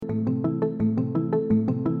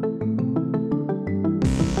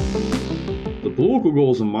political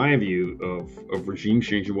goals, in my view, of regime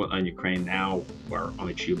change and whatnot in Ukraine now are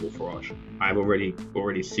unachievable for Russia. I've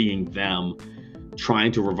already seeing them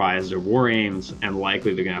trying to revise their war aims, and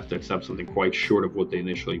likely they're going to have to accept something quite short of what they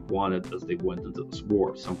initially wanted as they went into this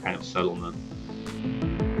war, some kind of settlement.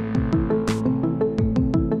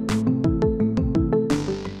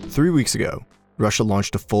 Three weeks ago, Russia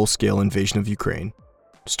launched a full-scale invasion of Ukraine,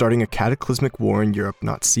 starting a cataclysmic war in Europe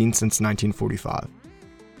not seen since 1945.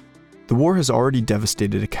 The war has already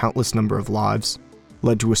devastated a countless number of lives,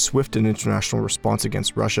 led to a swift and international response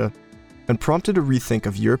against Russia, and prompted a rethink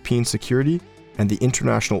of European security and the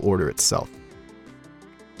international order itself.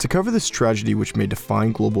 To cover this tragedy which may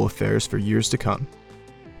define global affairs for years to come,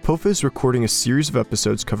 POFA is recording a series of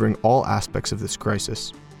episodes covering all aspects of this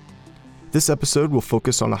crisis. This episode will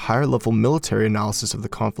focus on a higher-level military analysis of the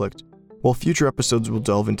conflict, while future episodes will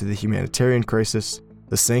delve into the humanitarian crisis,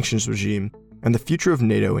 the sanctions regime, and the future of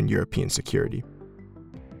NATO and European security.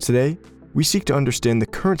 Today, we seek to understand the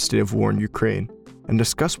current state of war in Ukraine and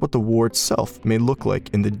discuss what the war itself may look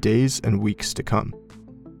like in the days and weeks to come.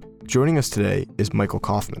 Joining us today is Michael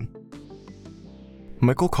Kofman.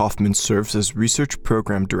 Michael Kofman serves as Research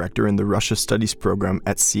Program Director in the Russia Studies Program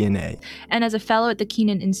at CNA. And as a fellow at the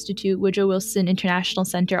Kenan Institute Woodrow Wilson International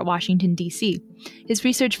Center at Washington, D.C. His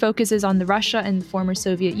research focuses on the Russia and the former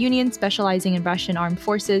Soviet Union, specializing in Russian armed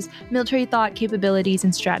forces, military thought, capabilities,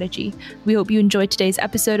 and strategy. We hope you enjoyed today's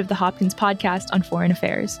episode of the Hopkins Podcast on Foreign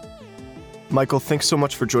Affairs. Michael, thanks so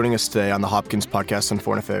much for joining us today on the Hopkins Podcast on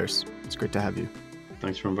Foreign Affairs. It's great to have you.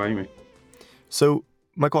 Thanks for inviting me. So,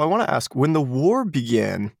 Michael, I want to ask, when the war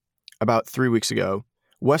began about 3 weeks ago,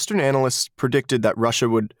 Western analysts predicted that Russia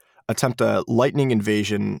would attempt a lightning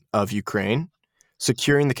invasion of Ukraine,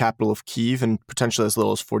 securing the capital of Kyiv in potentially as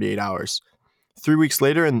little as 48 hours. 3 weeks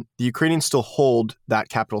later, and the Ukrainians still hold that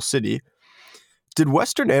capital city. Did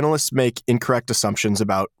Western analysts make incorrect assumptions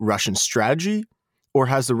about Russian strategy, or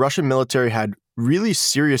has the Russian military had really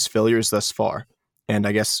serious failures thus far? And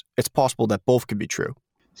I guess it's possible that both could be true.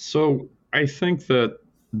 So I think that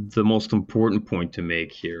the most important point to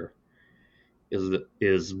make here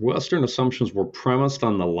is Western assumptions were premised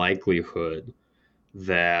on the likelihood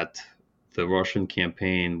that the Russian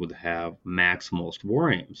campaign would have maximalist war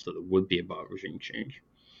aims, that it would be about regime change,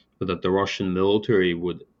 but that the Russian military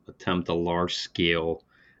would attempt a large-scale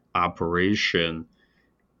operation,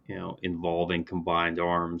 involving combined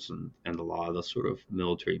arms and a lot of the sort of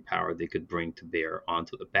military power they could bring to bear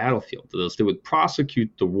onto the battlefield. Thus, they would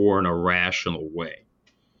prosecute the war in a rational way.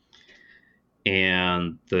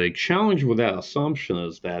 And the challenge with that assumption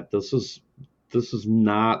is that this is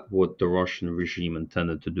not what the Russian regime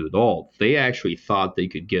intended to do at all. They actually thought they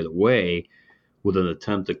could get away with an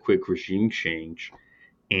attempt at quick regime change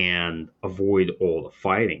and avoid all the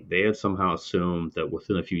fighting. They had somehow assumed that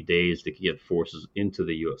within a few days they could get forces into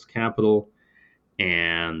the U.S. Capitol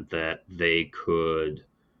and that they could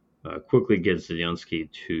quickly get Zelensky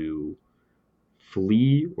to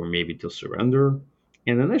flee or maybe to surrender.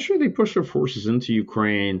 And initially they pushed their forces into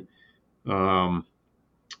Ukraine under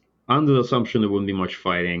the assumption there wouldn't be much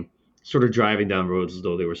fighting, sort of driving down roads as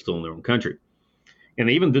though they were still in their own country. And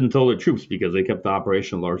they even didn't tell their troops because they kept the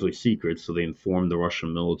operation largely secret, so they informed the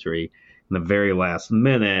Russian military in the very last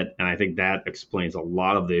minute. And I think that explains a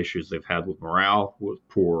lot of the issues they've had with morale, with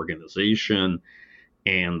poor organization,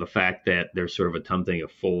 and the fact that they're sort of attempting a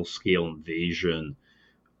full-scale invasion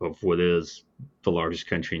of what is the largest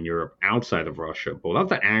country in Europe outside of Russia, but without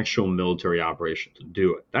the actual military operation to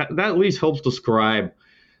do it. That at least helps describe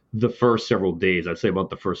the first several days, I'd say about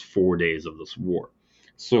the first 4 days of this war.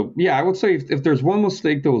 So, yeah, I would say if there's one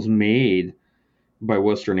mistake that was made by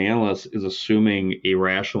Western analysts is assuming a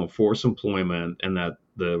rational force employment and that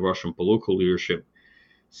the Russian political leadership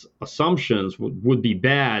assumptions would be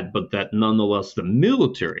bad, but that nonetheless the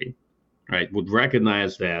military, right, would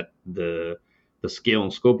recognize that the scale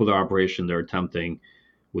and scope of the operation they're attempting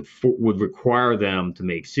would require them to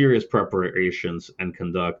make serious preparations and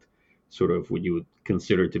conduct sort of what you would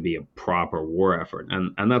consider to be a proper war effort.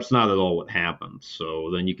 And that's not at all what happened.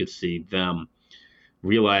 So then you could see them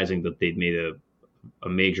realizing that they'd made a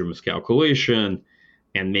major miscalculation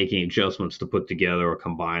and making adjustments to put together a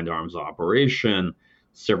combined arms operation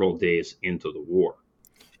several days into the war.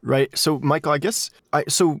 Right. So, Michael, I guess,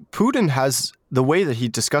 so Putin has, the way that he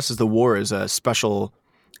discusses the war as a special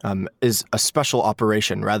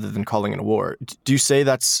operation rather than calling it a war. Do you say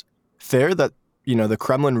that's fair, that, the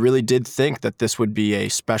Kremlin really did think that this would be a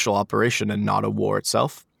special operation and not a war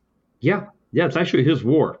itself? Yeah, it's actually his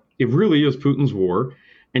war. It really is Putin's war.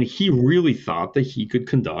 And he really thought that he could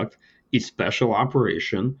conduct a special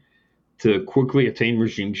operation to quickly attain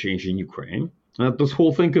regime change in Ukraine. That this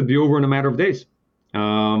whole thing could be over in a matter of days.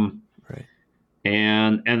 Right.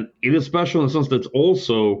 And it is special in the sense that it's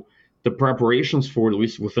also the preparations for it, at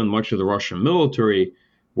least within much of the Russian military,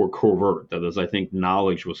 were covert. That is, I think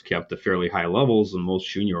knowledge was kept at fairly high levels, and most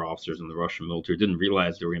junior officers in the Russian military didn't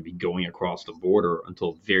realize they were going to be going across the border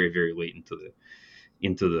until very, very late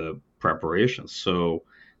into the preparations. So,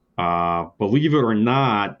 believe it or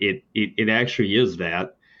not, it actually is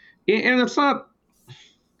that, and it's not.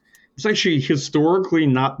 It's actually historically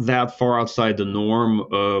not that far outside the norm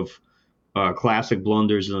of classic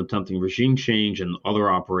blunders in attempting regime change and other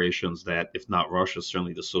operations that, if not Russia,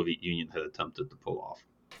 certainly the Soviet Union had attempted to pull off.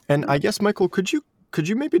 And I guess, Michael, could you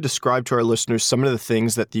maybe describe to our listeners some of the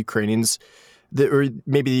things that the Ukrainians, or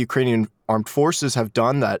maybe the Ukrainian armed forces have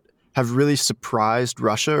done that have really surprised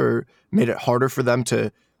Russia or made it harder for them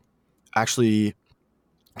to actually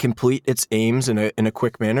complete its aims in a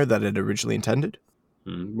quick manner that it originally intended?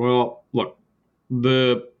 Well, look,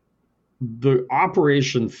 the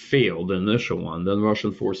operation failed, the initial one. Then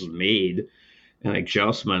Russian forces made an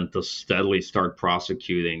adjustment to steadily start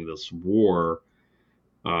prosecuting this war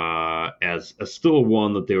as still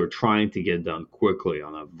one that they were trying to get done quickly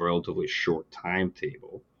on a relatively short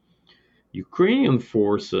timetable. Ukrainian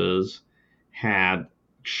forces had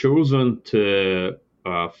chosen to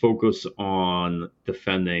focus on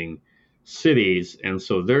defending cities, and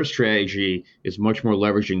so their strategy is much more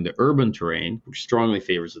leveraging the urban terrain, which strongly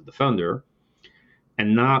favors the defender,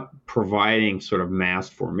 and not providing sort of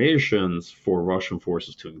massed formations for Russian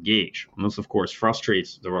forces to engage. And this, of course,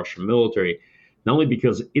 frustrates the Russian military, not only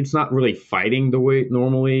because it's not really fighting the way it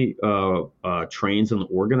normally trains and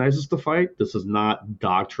organizes to fight. This is not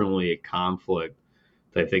doctrinally a conflict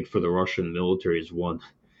that I think for the Russian military is one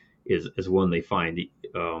they find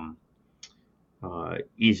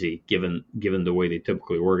easy, given the way they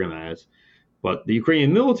typically organize. But the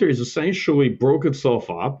Ukrainian military has essentially broke itself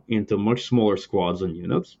up into much smaller squads and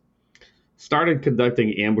units, started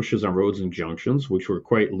conducting ambushes on roads and junctions, which were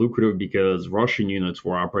quite lucrative because Russian units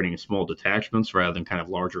were operating in small detachments rather than kind of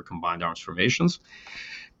larger combined arms formations.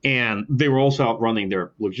 And they were also outrunning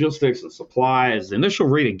their logistics and supplies. The initial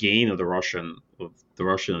rate of gain of the Russian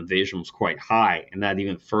invasion was quite high, and that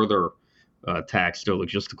even further taxed their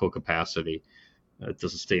logistical capacity to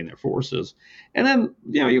sustain their forces. And then,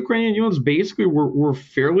 Ukrainian units basically were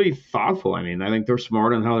fairly thoughtful. I mean, I think they're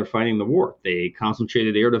smart on how they're fighting the war. They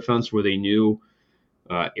concentrated air defense where they knew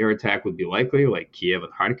air attack would be likely, like Kiev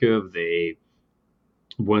and Kharkiv. They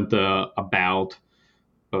went about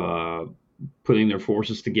putting their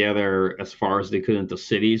forces together as far as they could into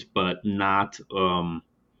cities, but not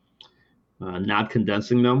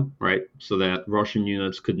condensing them, right? So that Russian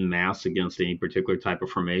units couldn't mass against any particular type of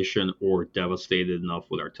formation or devastated enough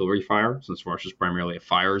with artillery fire, since Russia's primarily a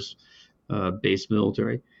fires-based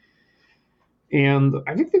military. And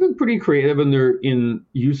I think they've been pretty creative in their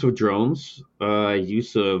use of drones,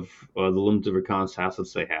 use of the limited reconnaissance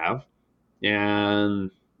assets they have. And,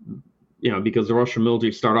 because the Russian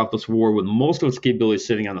military started off this war with most of its capabilities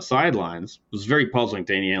sitting on the sidelines, it was very puzzling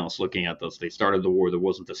to any analyst looking at this. They started the war, there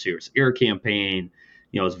wasn't a serious air campaign.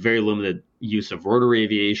 It was very limited use of rotary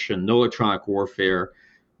aviation, no electronic warfare,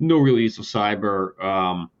 no real use of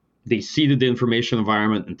cyber. They ceded the information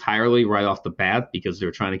environment entirely right off the bat because they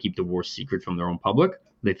were trying to keep the war secret from their own public.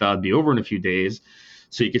 They thought it'd be over in a few days.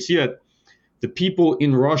 So you can see that the people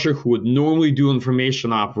in Russia who would normally do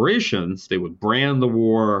information operations, they would brand the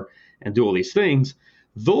war and do all these things,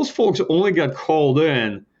 those folks only got called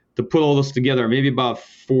in to put all this together maybe about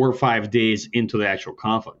 4 or 5 days into the actual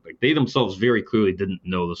conflict. Like, they themselves very clearly didn't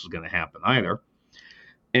know this was going to happen either.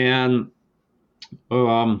 And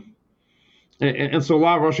so a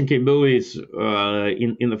lot of Russian capabilities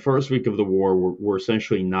in the first week of the war were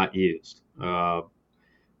essentially not used. And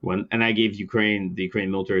I gave the Ukrainian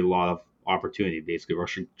military a lot of opportunity. Basically,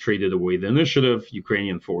 Russia traded away the initiative.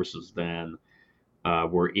 Ukrainian forces then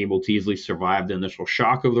were able to easily survive the initial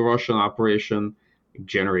shock of the Russian operation,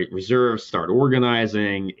 generate reserves, start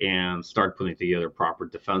organizing, and start putting together proper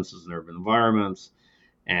defenses in urban environments,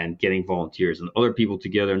 and getting volunteers and other people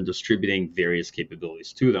together and distributing various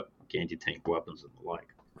capabilities to them, like anti-tank weapons and the like.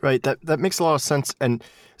 Right. That makes a lot of sense, and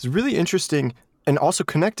it's really interesting and also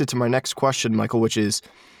connected to my next question, Michael, which is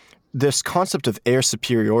this concept of air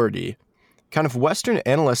superiority. Kind of Western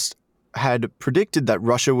analysts had predicted that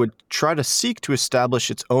Russia would try to seek to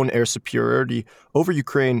establish its own air superiority over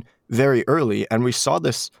Ukraine very early, and we saw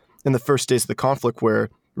this in the first days of the conflict, where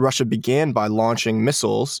Russia began by launching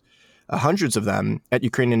missiles, hundreds of them, at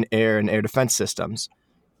Ukrainian air and air defense systems.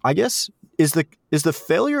 I guess, is the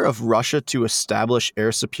failure of Russia to establish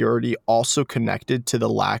air superiority also connected to the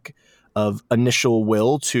lack of initial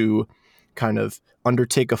will to kind of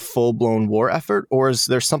undertake a full-blown war effort, or is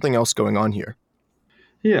there something else going on here?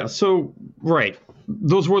 Yeah, so, right.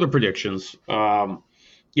 Those were the predictions.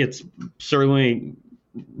 It's certainly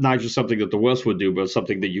not just something that the West would do, but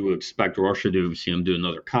something that you would expect Russia to do, see them do in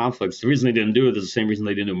other conflicts. The reason they didn't do it is the same reason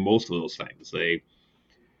they didn't do most of those things. They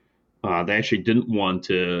actually didn't want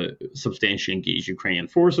to substantially engage Ukrainian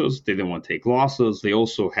forces. They didn't want to take losses. They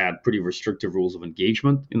also had pretty restrictive rules of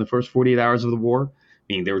engagement in the first 48 hours of the war,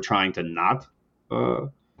 meaning they were trying to not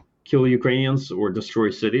kill Ukrainians or destroy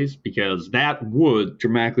cities, because that would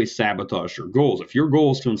dramatically sabotage your goals. If your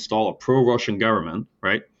goal is to install a pro-Russian government,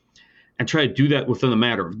 right, and try to do that within a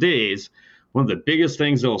matter of days, one of the biggest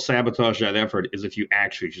things that will sabotage that effort is if you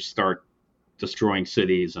actually just start destroying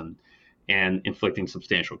cities and inflicting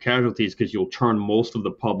substantial casualties, because you'll turn most of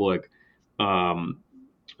the public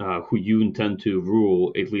who you intend to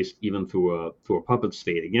rule, at least even through a puppet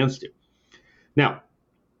state, against you. Now,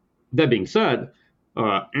 that being said,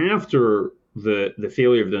 after the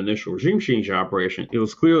failure of the initial regime change operation, it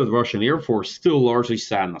was clear that the Russian Air Force still largely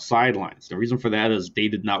sat on the sidelines. The reason for that is they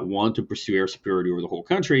did not want to pursue air superiority over the whole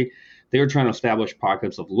country. They were trying to establish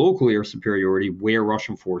pockets of local air superiority where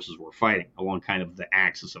Russian forces were fighting along kind of the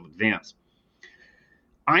axis of advance.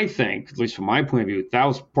 I think, at least from my point of view, that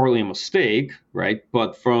was partly a mistake, right?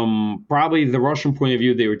 But from probably the Russian point of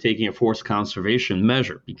view, they were taking a force conservation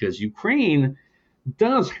measure, because Ukraine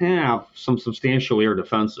does have some substantial air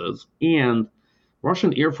defenses, and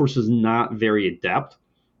Russian Air Force is not very adept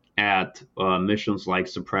at missions like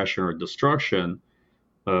suppression or destruction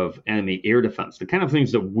of enemy air defense, the kind of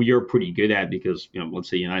things that we are pretty good at because, let's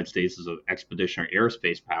say the United States is an expeditionary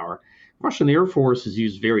airspace power. Russian Air Force is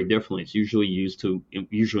used very differently. It's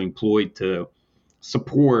usually employed to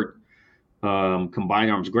support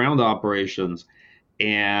combined arms ground operations,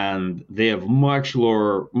 and they have much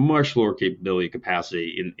lower capability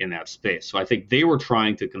capacity in that space. So I think they were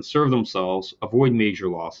trying to conserve themselves, avoid major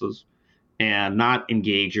losses, and not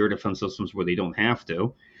engage air defense systems where they don't have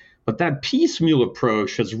to. But that piecemeal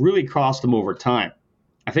approach has really cost them over time.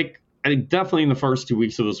 I think definitely in the first 2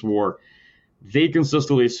 weeks of this war, they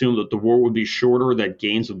consistently assumed that the war would be shorter, that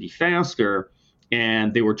gains would be faster,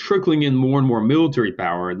 and they were trickling in more and more military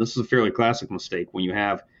power. And this is a fairly classic mistake when you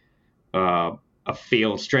have a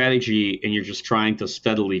failed strategy and you're just trying to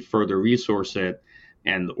steadily further resource it,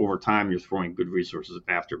 and over time you're throwing good resources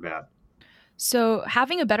after bad. So,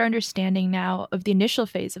 having a better understanding now of the initial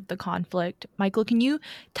phase of the conflict, Michael, can you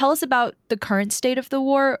tell us about the current state of the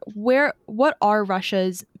war? What are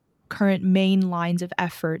Russia's current main lines of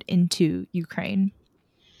effort into Ukraine?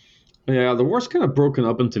 Yeah, the war's kind of broken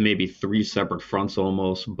up into maybe three separate fronts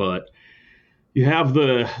almost, but you have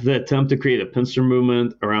the attempt to create a pincer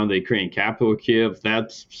movement around the Ukrainian capital, Kiev.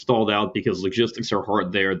 That's stalled out because logistics are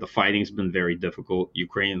hard there. The fighting's been very difficult.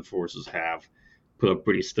 Ukrainian forces have put up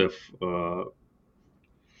pretty stiff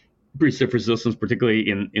resistance, particularly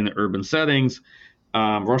in urban settings.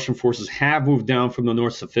 Russian forces have moved down from the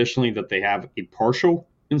north sufficiently that they have a partial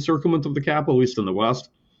encirclement of the capital, at least in the west.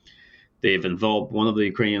 They've enveloped one of the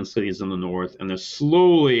Ukrainian cities in the north, and they're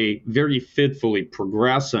slowly, very fitfully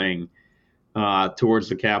progressing towards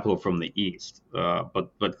the capital from the east.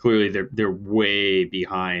 But clearly they're way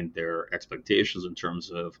behind their expectations in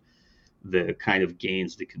terms of the kind of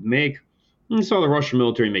gains they could make. And you saw the Russian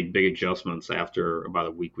military make big adjustments after about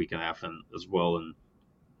a week and a half, and as well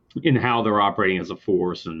in how they're operating as a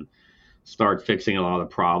force, and start fixing a lot of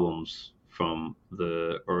problems from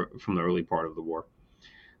the early part of the war.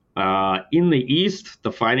 In the east,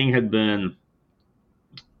 the fighting had been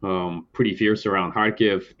pretty fierce around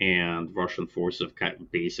Kharkiv, and Russian forces have kind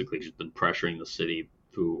of basically just been pressuring the city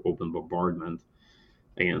through open bombardment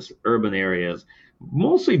against urban areas.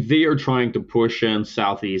 Mostly they are trying to push in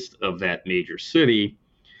southeast of that major city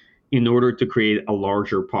in order to create a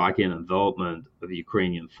larger pocket and envelopment of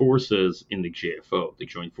Ukrainian forces in the JFO, the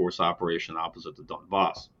Joint Force Operation opposite the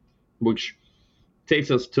Donbass, which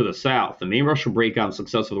takes us to the south. The main Russian breakout and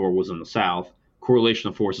success of the war was in the south. Correlation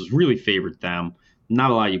of forces really favored them.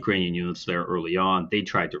 Not a lot of Ukrainian units there early on. They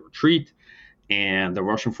tried to retreat, and the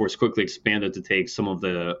Russian force quickly expanded to take some of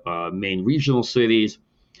the main regional cities.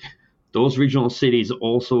 Those regional cities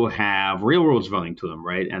also have railroads running to them,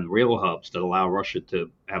 right, and rail hubs that allow Russia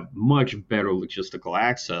to have much better logistical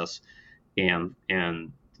access and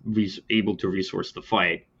able to resource the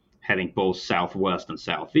fight, heading both southwest and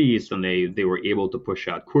southeast, and they were able to push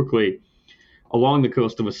out quickly along the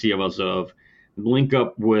coast of the Sea of Azov, link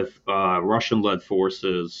up with Russian-led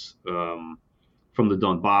forces from the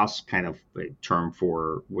Donbass, kind of a term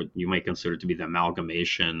for what you might consider to be the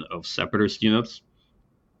amalgamation of separatist units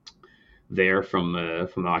there from the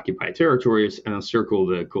occupied territories and encircle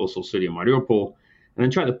the coastal city of Mariupol, and then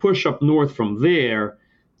try to push up north from there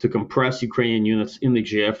to compress Ukrainian units in the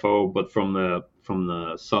GFO, but from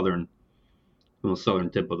the southern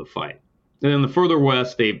tip of the fight. And then the further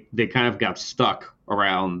west, they kind of got stuck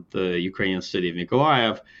around the Ukrainian city of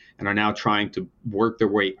Mykolaiv and are now trying to work their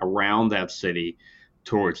way around that city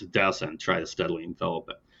towards Odessa and try to steadily envelop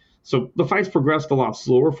it. So the fight's progressed a lot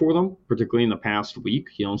slower for them, particularly in the past week.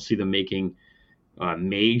 You don't see them making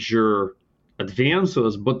major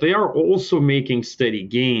advances, but they are also making steady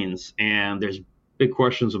gains. And there's big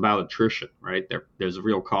questions about attrition, right? There's a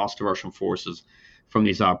real cost to Russian forces from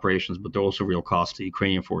these operations, but there's also real cost to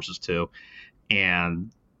Ukrainian forces too.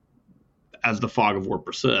 And as the fog of war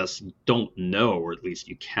persists, you don't know, or at least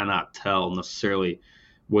you cannot tell necessarily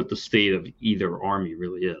what the state of either army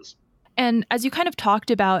really is. And as you kind of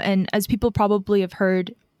talked about, and as people probably have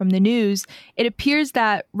heard from the news, it appears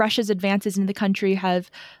that Russia's advances into the country have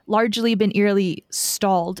largely been eerily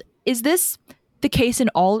stalled. Is this the case in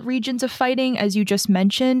all regions of fighting, as you just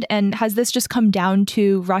mentioned? And has this just come down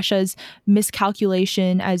to Russia's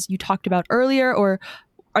miscalculation, as you talked about earlier, or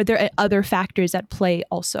are there other factors at play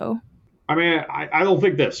also? I mean, I don't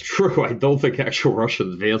think that's true. I don't think actual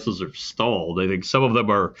Russian advances are stalled. I think some of them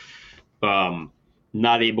are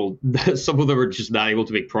not able. Some of them are just not able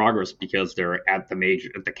to make progress because they're at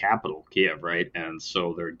the capital, Kiev, right? And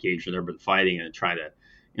so they're engaged in urban fighting and trying to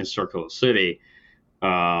encircle the city.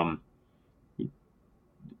 I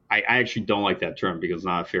actually don't like that term because it's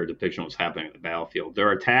not a fair depiction of what's happening on the battlefield. There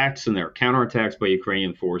are attacks and there are counterattacks by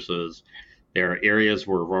Ukrainian forces. There are areas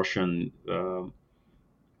where Russian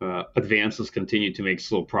advances continue to make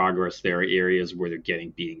slow progress. There are areas where they're getting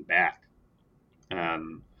beaten back.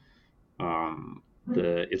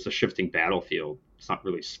 It's a shifting battlefield. It's not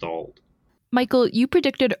really stalled. Michael, you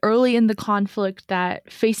predicted early in the conflict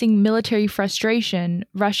that facing military frustration,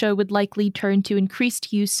 Russia would likely turn to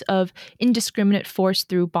increased use of indiscriminate force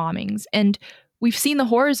through bombings. And we've seen the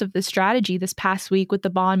horrors of this strategy this past week with the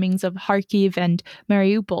bombings of Kharkiv and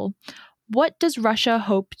Mariupol. What does Russia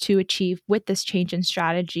hope to achieve with this change in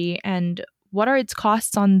strategy, and what are its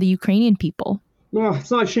costs on the Ukrainian people? Well,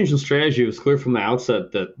 it's not a change in strategy. It was clear from the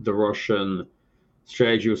outset that the Russian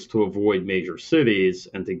strategy was to avoid major cities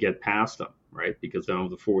and to get past them, right? Because they don't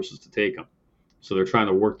have the forces to take them. So they're trying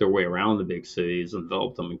to work their way around the big cities,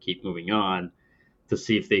 envelop them, and keep moving on to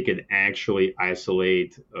see if they could actually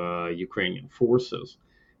isolate Ukrainian forces.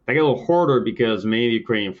 That got a little harder because many of the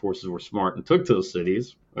Ukrainian forces were smart and took to the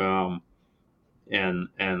cities.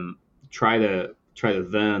 And try to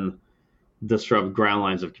then disrupt ground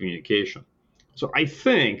lines of communication. So I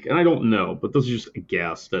think, and I don't know, but this is just a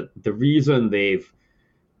guess, that the reason they've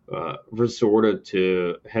resorted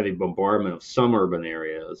to heavy bombardment of some urban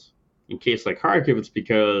areas, in case like Kharkiv, it's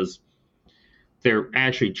because they're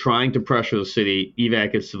actually trying to pressure the city,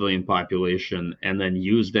 evacuate civilian population, and then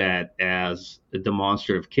use that as a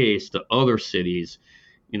demonstrative case to other cities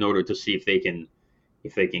in order to see if they can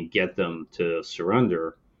get them to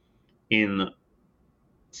surrender. In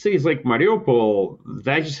cities like Mariupol,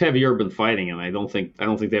 that's just heavy urban fighting, and I don't think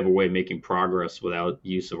they have a way of making progress without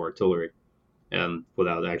use of artillery and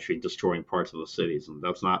without actually destroying parts of the cities. And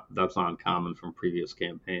that's not uncommon from previous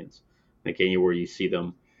campaigns. Like anywhere you see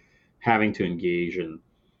them having to engage in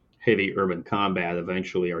heavy urban combat,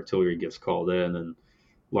 eventually artillery gets called in, and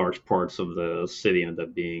large parts of the city end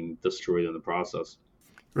up being destroyed in the process.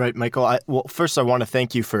 Right, Michael. First, I want to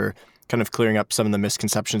thank you for kind of clearing up some of the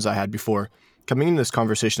misconceptions I had before coming into this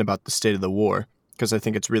conversation about the state of the war, because I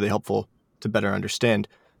think it's really helpful to better understand.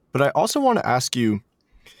 But I also want to ask you,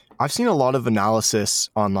 I've seen a lot of analysis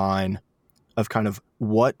online of kind of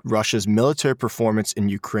what Russia's military performance in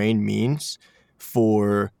Ukraine means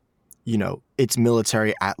for, its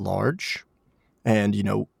military at large, and,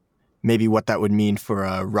 maybe what that would mean for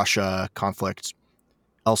a Russia conflict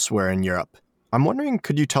elsewhere in Europe. I'm wondering,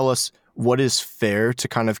 could you tell us what is fair to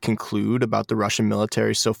kind of conclude about the Russian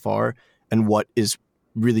military so far and what is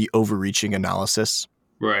really overreaching analysis?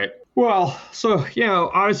 Right. Well, so,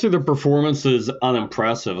 obviously the performance is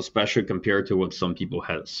unimpressive, especially compared to what some people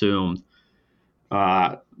had assumed.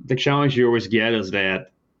 The challenge you always get is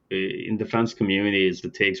that in defense communities, the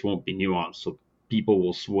takes won't be nuanced. So people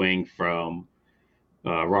will swing from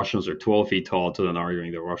Russians are 12 feet tall to then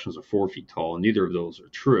arguing that Russians are 4 feet tall, and neither of those are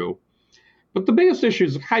true. But the biggest issue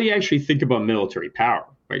is how do you actually think about military power,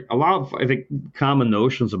 right? A lot of, I think, common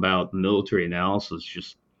notions about military analysis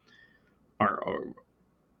just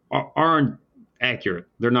aren't accurate.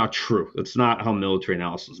 They're not true. It's not how military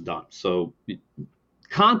analysis is done. So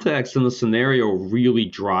context in the scenario really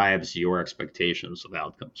drives your expectations of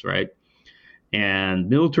outcomes, right? And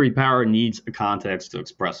military power needs a context to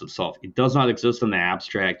express itself. It does not exist in the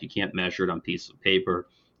abstract. You can't measure it on pieces of paper.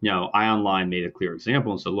 IONline made a clear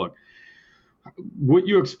example and said, look, what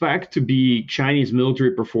you expect to be Chinese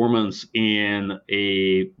military performance in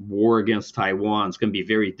a war against Taiwan is going to be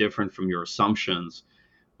very different from your assumptions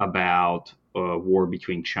about a war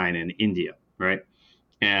between China and India, right?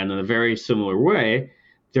 And in a very similar way,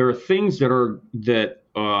 there are things that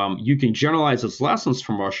you can generalize as lessons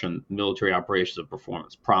from Russian military operations and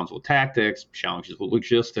performance. Problems with tactics, challenges with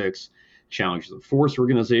logistics, challenges with force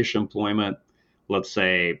organization employment, let's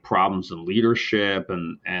say problems in leadership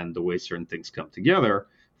and the way certain things come together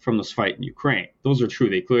from this fight in Ukraine. Those are true.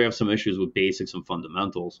 They clearly have some issues with basics and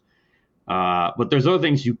fundamentals. But there's other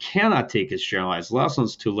things you cannot take as generalized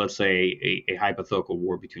lessons to, let's say, a hypothetical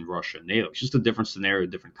war between Russia and NATO. It's just a different scenario,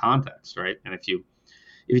 different context, right? And if you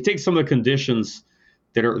take some of the conditions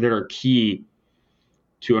that are key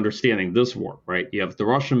to understanding this war, right? You have the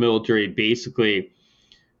Russian military basically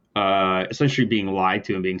essentially being lied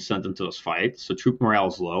to and being sent into this fight. So troop morale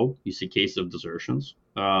is low. You see cases of desertions.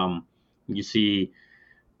 You see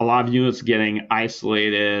a lot of units getting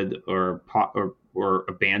isolated or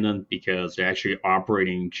abandoned because they're actually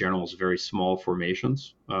operating generals very small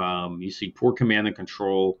formations. You see poor command and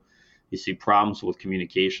control. You see problems with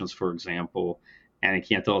communications, for example. And I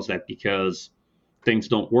can't tell us that because things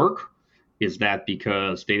don't work. Is that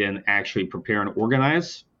because they didn't actually prepare and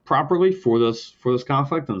organize properly for this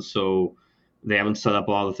conflict, and so they haven't set up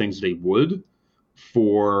a lot of the things they would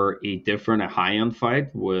for a high-end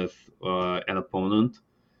fight with an opponent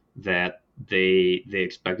that they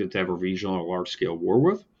expected to have a regional or large-scale war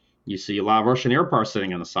with? You see a lot of Russian air power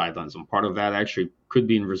sitting on the sidelines, and part of that actually could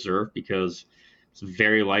be in reserve because it's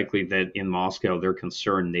very likely that in Moscow they're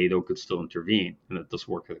concerned NATO could still intervene and that this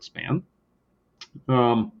war could expand.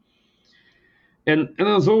 And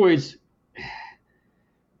as always,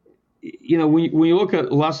 when you look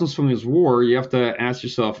at lessons from this war, you have to ask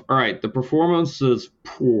yourself, all right, the performance is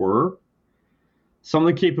poor. Some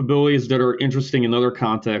of the capabilities that are interesting in other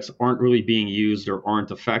contexts aren't really being used or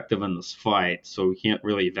aren't effective in this fight, so we can't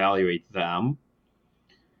really evaluate them.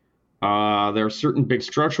 There are certain big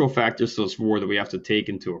structural factors to this war that we have to take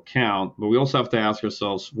into account, but we also have to ask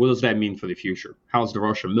ourselves, what does that mean for the future? How is the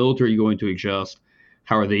Russian military going to adjust?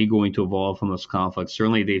 How are they going to evolve from this conflict?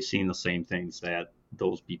 Certainly, they've seen the same things that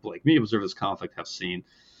those people like me who observe this conflict have seen.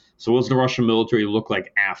 So what does the Russian military look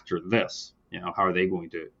like after this? How are they going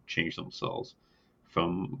to change themselves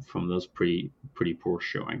from this pretty poor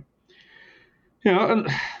showing? And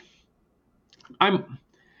I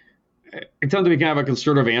tend to be kind of a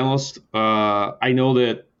conservative analyst. I know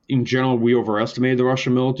that in general we overestimate the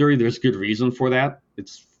Russian military. There's good reason for that.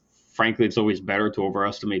 Frankly, it's always better to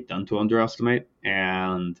overestimate than to underestimate.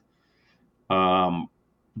 And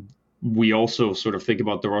we also sort of think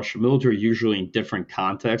about the Russian military usually in different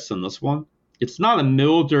contexts than this one. It's not a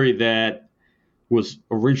military that was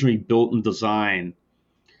originally built and designed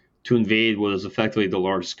to invade what is effectively the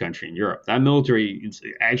largest country in Europe. That military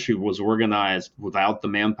actually was organized without the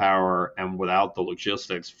manpower and without the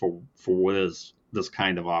logistics for what is this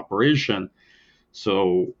kind of operation.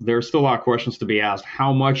 So there's still a lot of questions to be asked.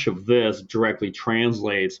 How much of this directly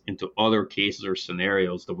translates into other cases or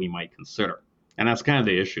scenarios that we might consider? And that's kind of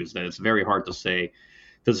the issue, is that it's very hard to say,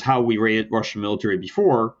 this is how we rated Russian military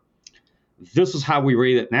before. This is how we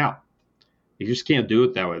rate it now. You just can't do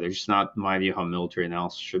it that way. There's just not, in my view, how military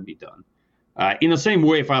analysis should be done. In the same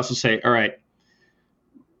way, if I also say, all right,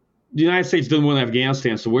 the United States didn't win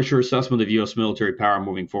Afghanistan, so what's your assessment of U.S. military power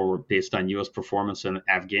moving forward based on U.S. performance in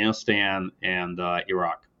Afghanistan and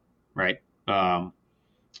Iraq, right? And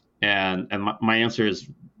my answer is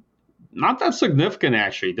not that significant,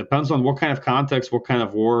 actually. Depends on what kind of context, what kind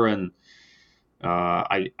of war, and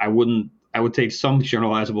I would take some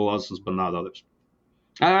generalizable lessons, but not others.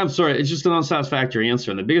 I'm sorry, it's just an unsatisfactory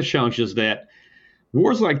answer. And the biggest challenge is that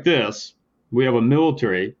wars like this, we have a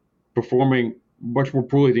military performing much more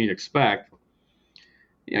poorly than you'd expect.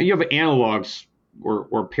 You have analogs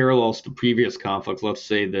or parallels to previous conflicts. Let's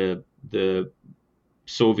say the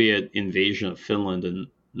Soviet invasion of Finland in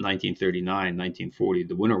 1939, 1940,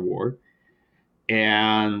 the Winter War.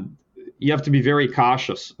 And you have to be very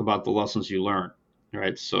cautious about the lessons you learn,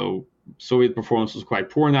 right? So Soviet performance was quite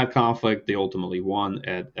poor in that conflict. They ultimately won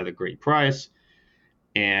at a great price.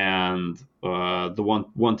 And the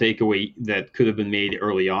one takeaway that could have been made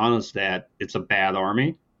early on is that it's a bad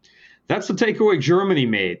army. That's the takeaway Germany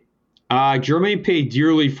made. Germany paid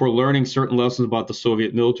dearly for learning certain lessons about the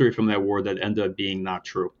Soviet military from that war that ended up being not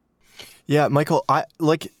true. Yeah, Michael, I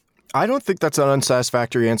don't think that's an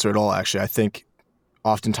unsatisfactory answer at all, actually. I think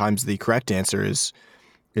oftentimes the correct answer is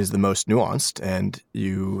is the most nuanced, and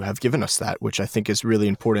you have given us that, which I think is really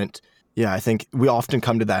important. Yeah, I think we often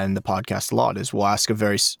come to that in the podcast a lot, is we'll ask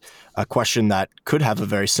a question that could have a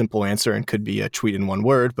very simple answer and could be a tweet in one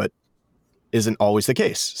word, but isn't always the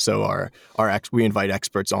case. So we invite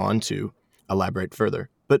experts on to elaborate further.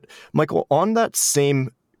 But Michael, on that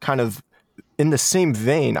same kind of, in the same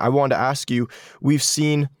vein, I wanted to ask you, we've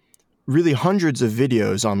seen really hundreds of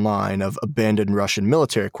videos online of abandoned Russian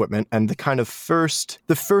military equipment, and the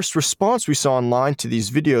first response we saw online to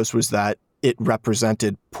these videos was that it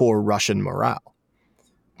represented poor Russian morale.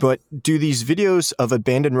 But do these videos of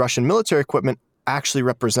abandoned Russian military equipment actually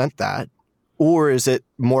represent that? Or is it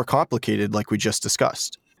more complicated like we just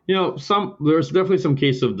discussed? There's definitely some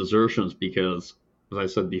case of desertions because, as I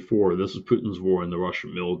said before, this is Putin's war and the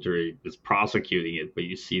Russian military is prosecuting it. But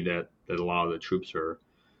you see that a lot of the troops are,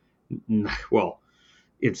 well,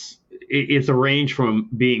 it's a range from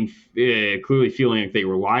being clearly feeling like they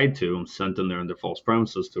were lied to and sent in there under false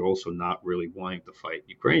premises to also not really wanting to fight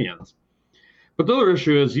Ukrainians. But the other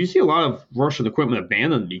issue is you see a lot of Russian equipment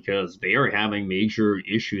abandoned because they are having major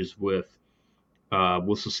issues with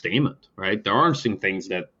sustainment, right? There are interesting things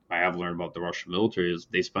that I have learned about the Russian military is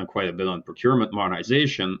they spend quite a bit on procurement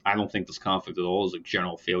modernization. I don't think this conflict at all is a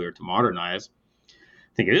general failure to modernize.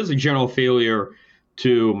 I think it is a general failure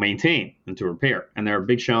to maintain and to repair. And there are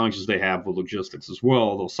big challenges they have with logistics as well,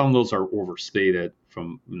 although some of those are overstated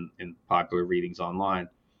in popular readings online.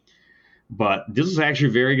 But this is actually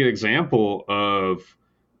a very good example of,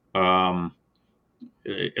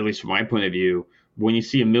 at least from my point of view, when you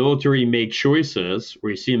see a military make choices, or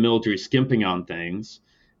you see a military skimping on things,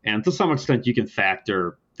 and to some extent you can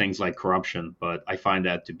factor things like corruption, but I find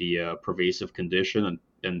that to be a pervasive condition.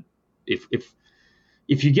 And if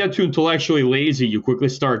you get too intellectually lazy, you quickly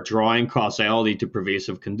start drawing causality to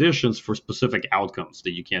pervasive conditions for specific outcomes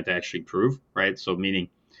that you can't actually prove, right? So meaning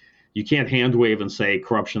you can't hand wave and say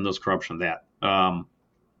corruption this, corruption that.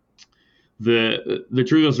 The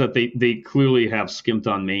truth is that they clearly have skimped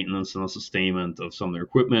on maintenance and the sustainment of some of their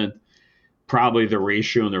equipment. Probably the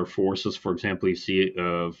ratio in their forces, for example, you see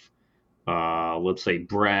of, let's say,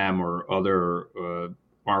 BREM or other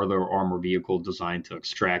armor vehicle designed to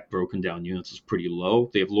extract broken down units is pretty low.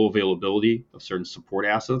 They have low availability of certain support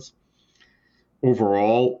assets.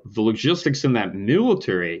 Overall, the logistics in that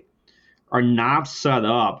military are not set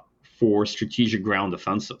up for strategic ground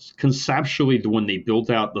offensives. Conceptually, when they built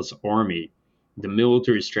out this army, the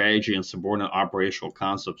military strategy and subordinate operational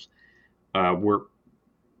concepts were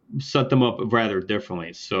set them up rather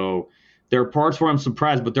differently. So there are parts where I'm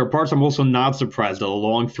surprised, but there are parts I'm also not surprised that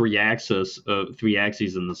along three axes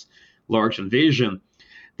in this large invasion,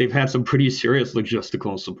 they've had some pretty serious logistical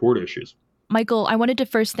and support issues. Michael, I wanted to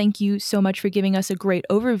first thank you so much for giving us a great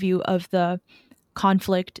overview of the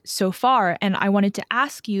conflict so far. And I wanted to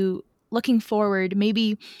ask you, looking forward,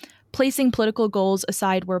 maybe placing political goals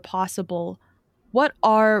aside where possible, what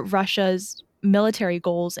are Russia's military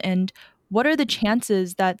goals and what are the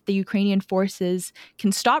chances that the Ukrainian forces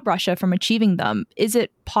can stop Russia from achieving them? Is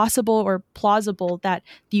it possible or plausible that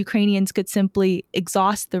the Ukrainians could simply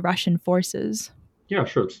exhaust the Russian forces? Yeah,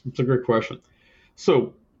 sure. It's a great question.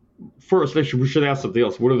 So first, we should ask something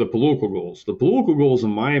else. What are the political goals? The political goals,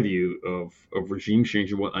 in my view, of regime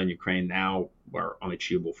change and whatnot in Ukraine now are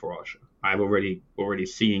unachievable for Russia. I've already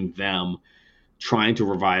seen them trying to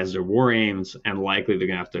revise their war aims, and likely they're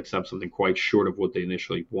going to have to accept something quite short of what they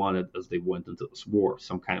initially wanted as they went into this war,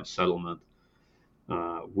 some kind of settlement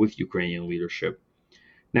with Ukrainian leadership.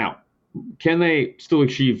 Now, can they still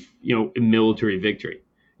achieve, a military victory?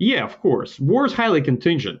 Yeah, of course. War is highly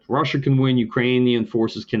contingent. Russia can win, Ukrainian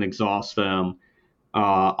forces can exhaust them.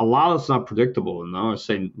 A lot of it's not predictable. And I was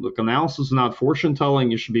saying, look, analysis is not fortune telling.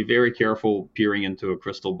 You should be very careful peering into a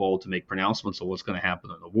crystal ball to make pronouncements of what's going to happen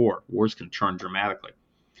in the war. Wars can turn dramatically.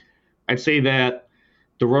 I'd say that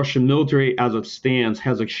the Russian military, as it stands,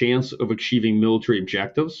 has a chance of achieving military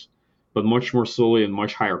objectives, but much more slowly and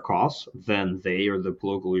much higher costs than they or the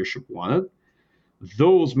political leadership wanted.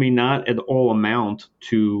 Those may not at all amount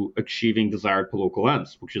to achieving desired political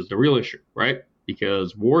ends, which is the real issue, right?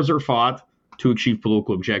 Because wars are fought to achieve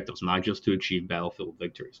political objectives, not just to achieve battlefield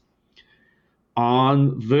victories.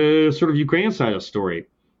 On the sort of Ukrainian side of the story,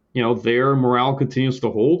 their morale continues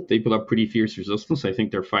to hold. They put up pretty fierce resistance. I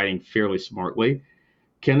think they're fighting fairly smartly.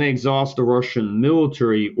 Can they exhaust the Russian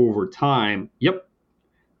military over time? Yep,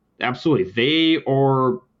 absolutely. They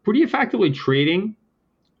are pretty effectively trading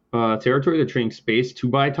territory, they're trading space to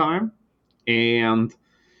buy time. And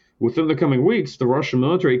within the coming weeks, the Russian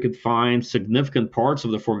military could find significant parts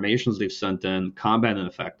of the formations they've sent in combat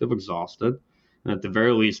ineffective, exhausted, And at the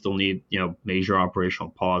very least, they'll need, major operational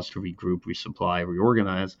pause to regroup, resupply,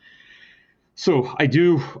 reorganize. So I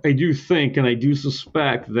do think, and I do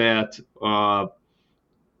suspect that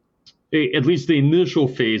at least the initial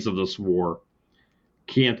phase of this war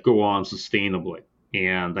can't go on sustainably.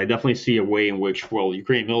 And I definitely see a way in which,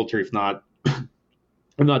 Ukrainian military, if not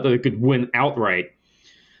that it could win outright,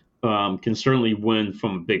 can certainly win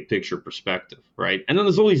from a big picture perspective, right? And then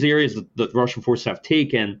there's all these areas that Russian forces have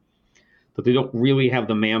taken that they don't really have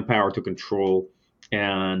the manpower to control.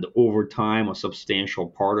 And over time, a substantial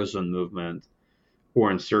partisan movement or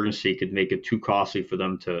insurgency could make it too costly for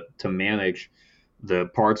them to manage the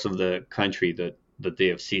parts of the country that they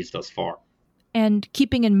have seized thus far. And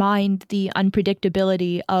keeping in mind the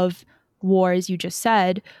unpredictability of war, as you just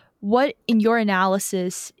said, what in your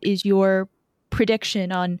analysis is your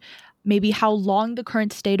prediction on maybe how long the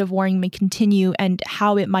current state of warring may continue and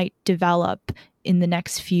how it might develop in the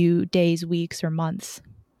next few days, weeks, or months?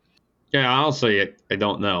 Yeah, honestly, I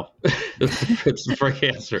don't know. It's the frank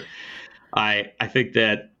answer. I think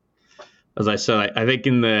that, as I said, I think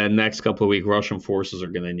in the next couple of weeks, Russian forces are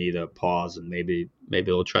going to need a pause, and maybe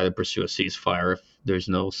they'll try to pursue a ceasefire if there's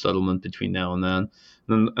no settlement between now and then.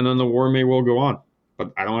 And then the war may well go on.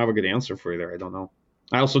 But I don't have a good answer for you there. I don't know.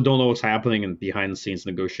 I also don't know what's happening in behind-the-scenes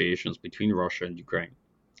negotiations between Russia and Ukraine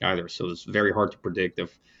either. So it's very hard to predict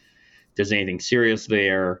if there's anything serious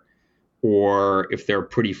there or if they're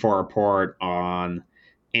pretty far apart on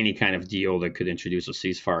any kind of deal that could introduce a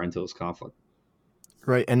ceasefire into this conflict.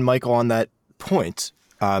 Right. And Michael, on that point,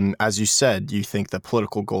 as you said, you think the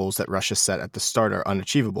political goals that Russia set at the start are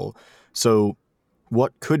unachievable. So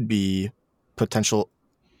what could be potential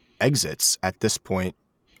exits at this point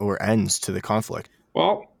or ends to the conflict?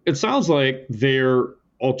 Well, it sounds like their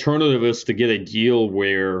alternative is to get a deal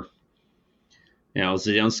where,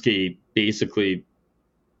 Zelensky basically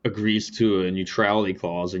agrees to a neutrality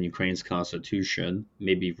clause in Ukraine's constitution,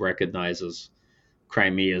 maybe recognizes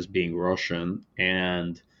Crimea as being Russian,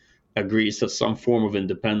 and agrees to some form of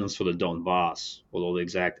independence for the Donbass, although the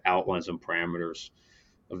exact outlines and parameters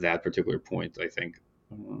of that particular point, I think,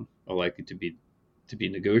 are likely to be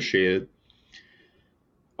negotiated.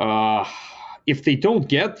 If they don't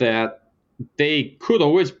get that, they could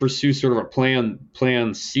always pursue sort of a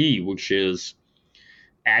plan C, which is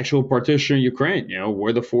actual partition of Ukraine,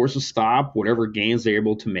 where the forces stop, whatever gains they're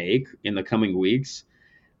able to make in the coming weeks,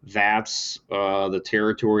 that's the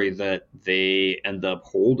territory that they end up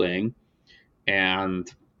holding. And,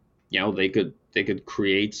 they could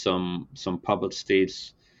create some puppet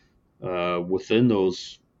states within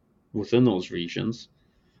those regions,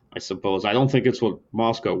 I suppose. I don't think it's what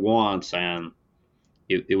Moscow wants, and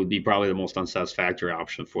it would be probably the most unsatisfactory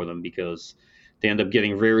option for them because they end up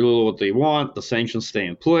getting very little what they want, the sanctions stay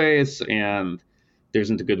in place, and there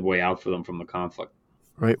isn't a good way out for them from the conflict.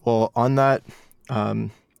 Right. Well, on that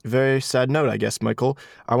very sad note, I guess, Michael,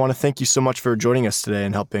 I want to thank you so much for joining us today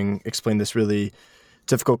and helping explain this really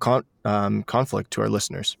difficult conflict to our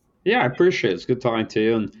listeners. Yeah, I appreciate it. It's good talking to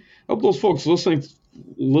you, and I hope those folks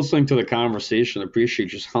listening to the conversation appreciate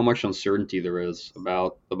just how much uncertainty there is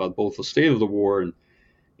about both the state of the war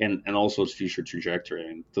and also its future trajectory.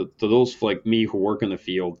 And to those like me who work in the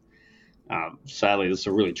field, sadly, this is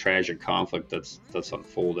a really tragic conflict that's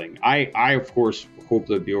unfolding. I of course hope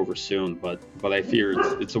that it'll be over soon, but I fear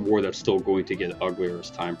it's a war that's still going to get uglier as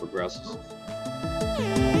time progresses.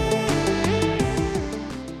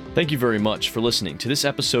 Thank you very much for listening to this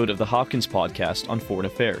episode of the Hopkins Podcast on Foreign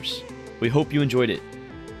Affairs. We hope you enjoyed it.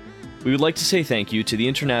 We would like to say thank you to the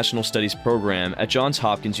International Studies Program at Johns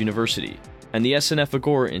Hopkins University and the SNF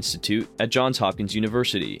Agora Institute at Johns Hopkins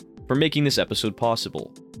University for making this episode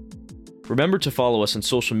possible. Remember to follow us on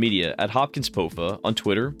social media at Hopkins POFA on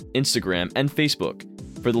Twitter, Instagram, and Facebook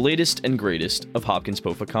for the latest and greatest of Hopkins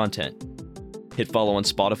POFA content. Hit follow on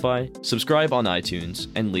Spotify, subscribe on iTunes,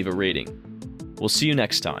 and leave a rating. We'll see you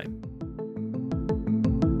next time.